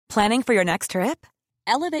Planning for your next trip?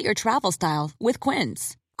 Elevate your travel style with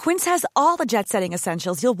Quince. Quince has all the jet-setting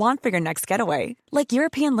essentials you'll want for your next getaway, like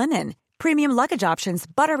European linen, premium luggage options,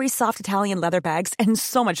 buttery soft Italian leather bags, and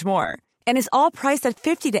so much more. And is all priced at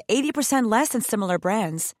 50 to 80% less than similar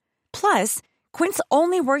brands. Plus, Quince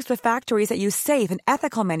only works with factories that use safe and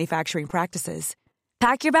ethical manufacturing practices.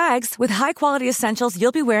 Pack your bags with high-quality essentials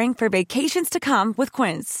you'll be wearing for vacations to come with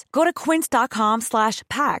Quince. Go to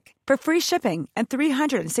quince.com/pack for free shipping and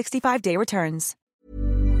 365-day returns.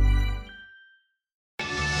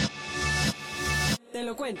 Te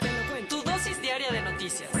lo cuento. Tu dosis diaria de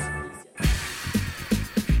noticias.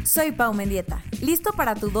 Soy Pau Mendieta. ¿Listo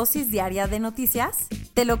para tu dosis diaria de noticias?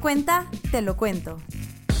 Te lo cuenta, te lo cuento.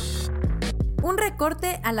 Un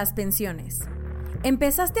recorte a las pensiones.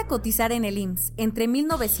 Empezaste a cotizar en el IMSS entre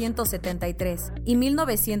 1973 y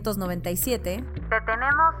 1997. Te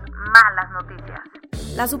tenemos malas noticias.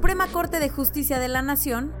 La Suprema Corte de Justicia de la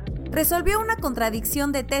Nación resolvió una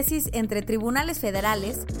contradicción de tesis entre tribunales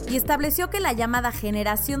federales y estableció que la llamada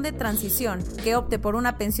generación de transición que opte por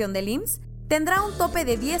una pensión del IMSS tendrá un tope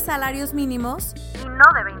de 10 salarios mínimos y no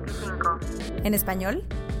de 25. En español,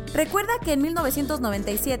 recuerda que en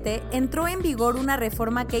 1997 entró en vigor una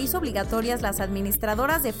reforma que hizo obligatorias las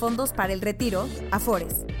administradoras de fondos para el retiro,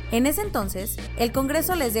 Afores. En ese entonces, el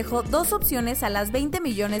Congreso les dejó dos opciones a las 20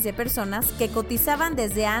 millones de personas que cotizaban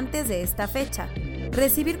desde antes de esta fecha: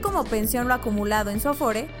 recibir como pensión lo acumulado en su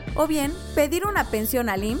Afore o bien pedir una pensión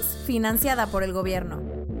al IMSS financiada por el gobierno.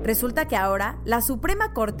 Resulta que ahora la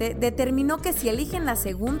Suprema Corte determinó que si eligen la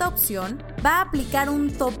segunda opción, va a aplicar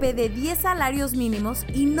un tope de 10 salarios mínimos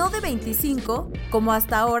y no de 25, como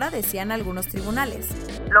hasta ahora decían algunos tribunales.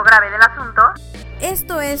 Lo grave del asunto: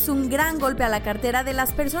 esto es un gran golpe a la cartera de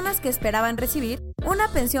las personas que esperaban recibir una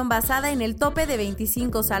pensión basada en el tope de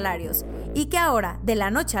 25 salarios y que ahora, de la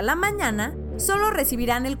noche a la mañana, solo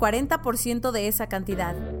recibirán el 40% de esa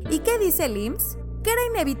cantidad. ¿Y qué dice el IMSS? Que era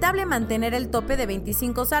inevitable mantener el tope de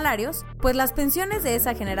 25 salarios, pues las pensiones de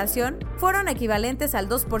esa generación fueron equivalentes al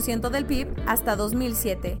 2% del PIB hasta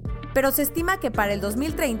 2007, pero se estima que para el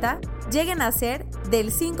 2030 lleguen a ser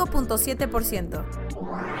del 5.7%.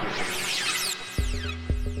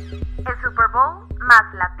 El Super Bowl más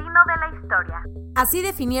latino de la historia. Así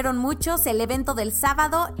definieron muchos el evento del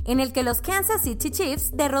sábado en el que los Kansas City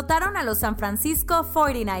Chiefs derrotaron a los San Francisco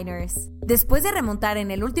 49ers. Después de remontar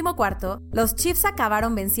en el último cuarto, los Chiefs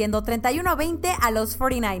acabaron venciendo 31-20 a los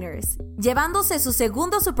 49ers, llevándose su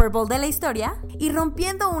segundo Super Bowl de la historia y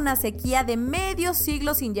rompiendo una sequía de medio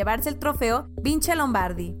siglo sin llevarse el trofeo Vince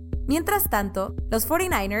Lombardi. Mientras tanto, los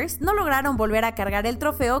 49ers no lograron volver a cargar el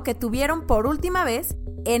trofeo que tuvieron por última vez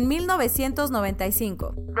en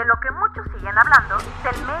 1995, de lo que muchos siguen hablando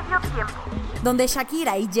del medio tiempo, donde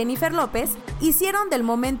Shakira y Jennifer López hicieron del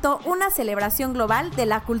momento una celebración global de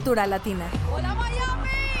la cultura latina. ¡Hola, Miami!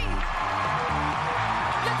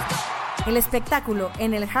 El espectáculo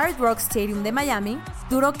en el Hard Rock Stadium de Miami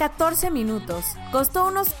duró 14 minutos, costó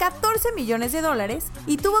unos $14 millones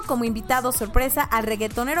y tuvo como invitado sorpresa al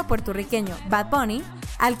reggaetonero puertorriqueño Bad Bunny,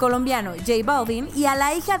 al colombiano J Balvin y a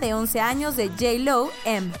la hija de 11 años de J-Lo,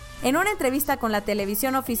 M. En una entrevista con la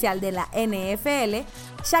televisión oficial de la NFL,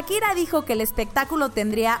 Shakira dijo que el espectáculo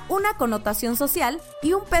tendría una connotación social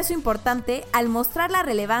y un peso importante al mostrar la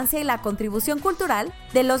relevancia y la contribución cultural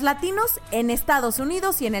de los latinos en Estados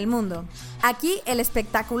Unidos y en el mundo. Aquí el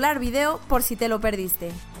espectacular video por si te lo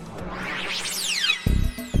perdiste.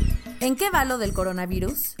 ¿En qué va lo del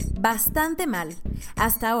coronavirus? Bastante mal.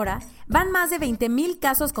 Hasta ahora, van más de 20,000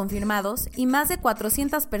 casos confirmados y más de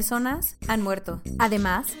 400 personas han muerto.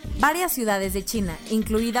 Además, varias ciudades de China,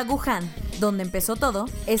 incluida Wuhan, donde empezó todo,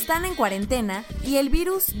 están en cuarentena y el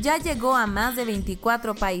virus ya llegó a más de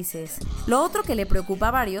 24 países. Lo otro que le preocupa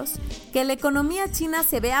a varios, que la economía china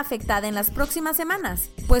se vea afectada en las próximas semanas,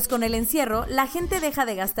 pues con el encierro la gente deja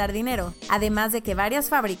de gastar dinero, además de que varias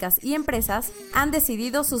fábricas y empresas han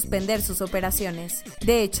decidido suspender sus operaciones.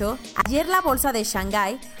 De hecho, ayer la bolsa de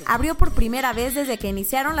Shanghái abrió por primera vez desde que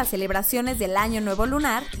iniciaron las celebraciones del Año Nuevo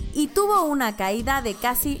Lunar y tuvo una caída de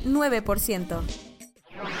casi 9%.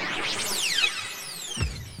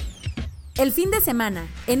 El fin de semana,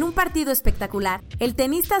 en un partido espectacular, el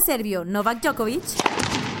tenista serbio Novak Djokovic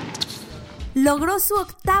logró su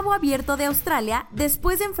octavo abierto de Australia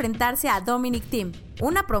después de enfrentarse a Dominic Thiem,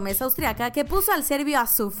 una promesa austriaca que puso al serbio a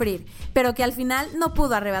sufrir, pero que al final no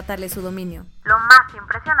pudo arrebatarle su dominio. Lo más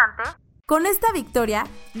impresionante: con esta victoria,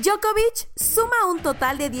 Djokovic suma un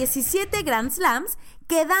total de 17 Grand Slams,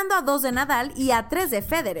 quedando a 2 de Nadal y a 3 de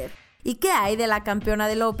Federer. ¿Y qué hay de la campeona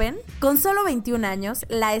del Open? Con solo 21 años,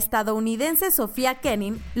 la estadounidense Sofía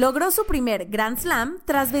Kenin logró su primer Grand Slam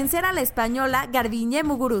tras vencer a la española Garbiñe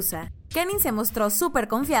Muguruza. Kenin se mostró súper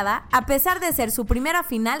confiada a pesar de ser su primera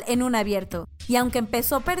final en un abierto, y aunque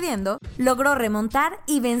empezó perdiendo, logró remontar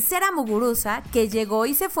y vencer a Muguruza, que llegó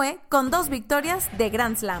y se fue con 2 victorias de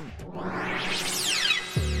Grand Slam.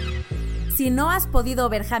 Si no has podido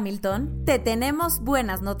ver Hamilton, te tenemos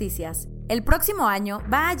buenas noticias. El próximo año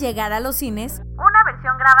va a llegar a los cines una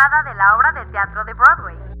versión grabada de la obra de teatro de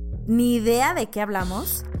Broadway. ¿Ni idea de qué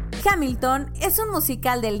hablamos? Hamilton es un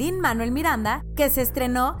musical de Lin-Manuel Miranda que se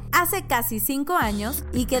estrenó hace casi 5 años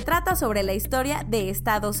y que trata sobre la historia de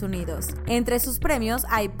Estados Unidos. Entre sus premios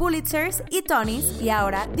hay Pulitzers y Tonys, y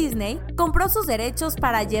ahora Disney compró sus derechos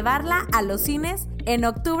para llevarla a los cines en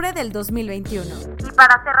octubre del 2021. Y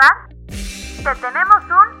para cerrar, te tenemos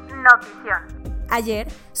un notición. Ayer,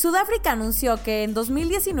 Sudáfrica anunció que en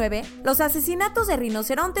 2019 los asesinatos de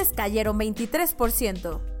rinocerontes cayeron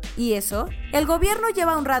 23%. Y eso, el gobierno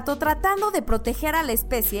lleva un rato tratando de proteger a la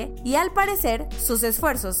especie y al parecer sus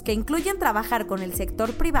esfuerzos, que incluyen trabajar con el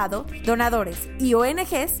sector privado, donadores y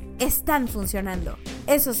ONGs, están funcionando.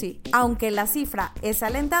 Eso sí, aunque la cifra es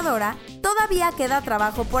alentadora, todavía queda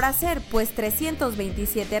trabajo por hacer, pues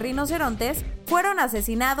 327 rinocerontes fueron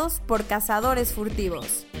asesinados por cazadores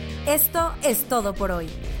furtivos. Esto es todo por hoy.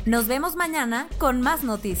 Nos vemos mañana con más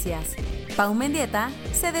noticias. Pau Mendieta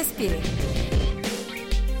se despide.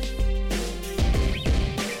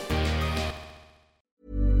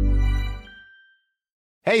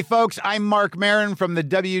 Hey folks, I'm Mark Maron from the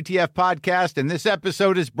WTF Podcast, and this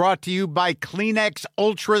episode is brought to you by Kleenex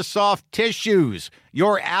Ultra Soft Tissues,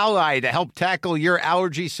 your ally to help tackle your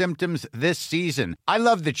allergy symptoms this season. I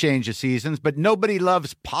love the change of seasons, but nobody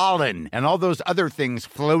loves pollen and all those other things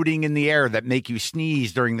floating in the air that make you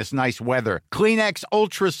sneeze during this nice weather. Kleenex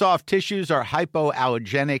Ultra Soft Tissues are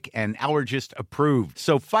hypoallergenic and allergist approved,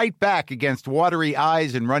 so fight back against watery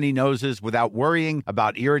eyes and runny noses without worrying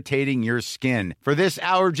about irritating your skin. For this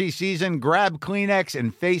allergy season, grab Kleenex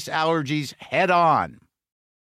and face allergies head on.